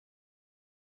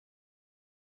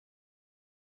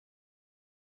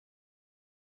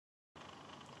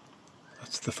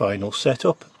That's the final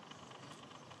setup.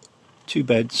 2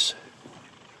 beds,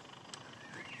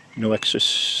 no extra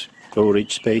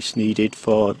storage space needed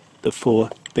for the 4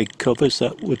 big covers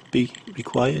that would be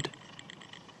required.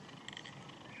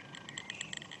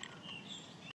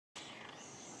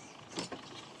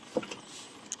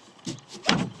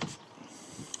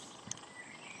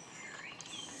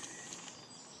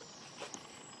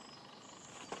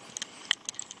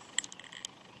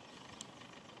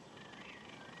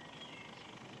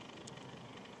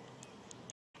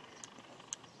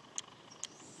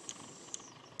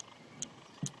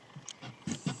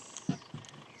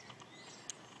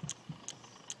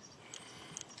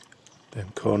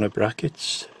 Them corner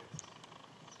brackets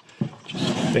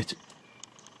just fit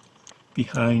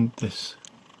behind this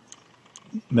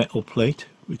metal plate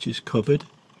which is covered.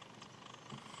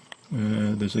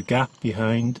 There's a gap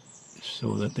behind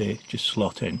so that they just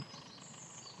slot in.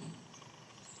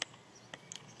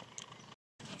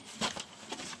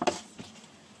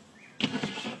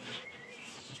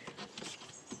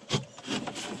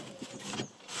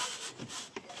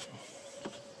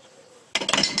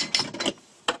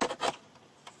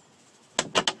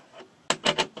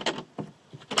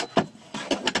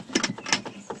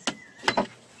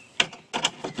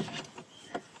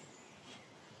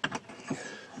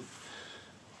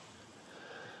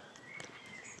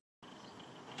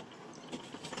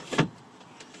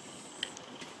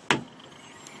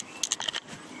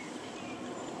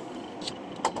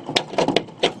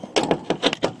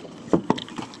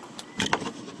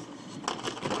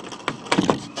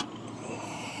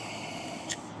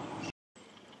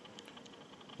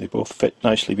 They both fit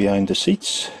nicely behind the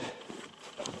seats.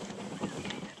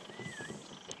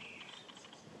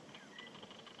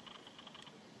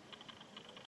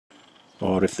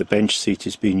 Or if the bench seat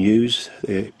is being used,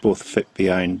 they both fit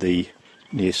behind the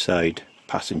near side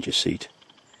passenger seat.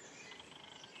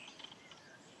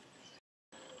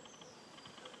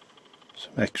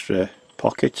 Some extra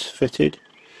pockets fitted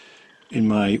in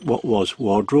my what was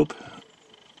wardrobe,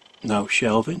 now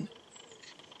shelving.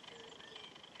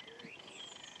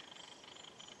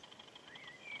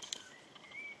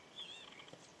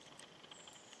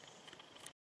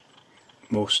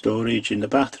 More storage in the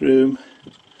bathroom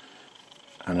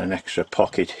and an extra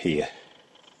pocket here.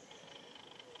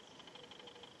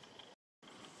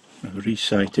 I've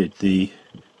resited the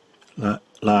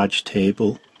large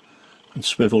table and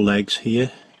swivel legs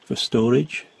here for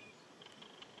storage,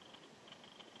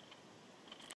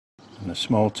 and a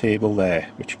small table there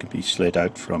which can be slid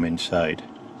out from inside.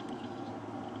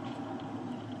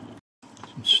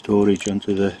 Some storage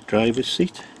under the driver's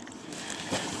seat.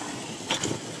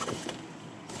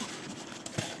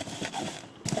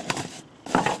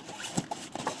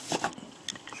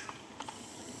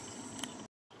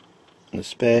 The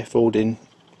spare folding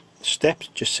step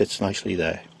just sits nicely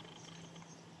there.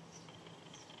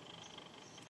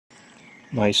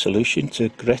 My solution to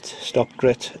grit, stop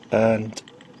grit and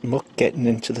muck getting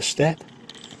into the step.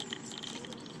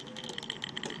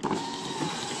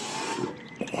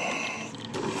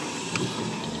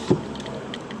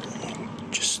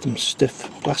 Just some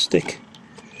stiff plastic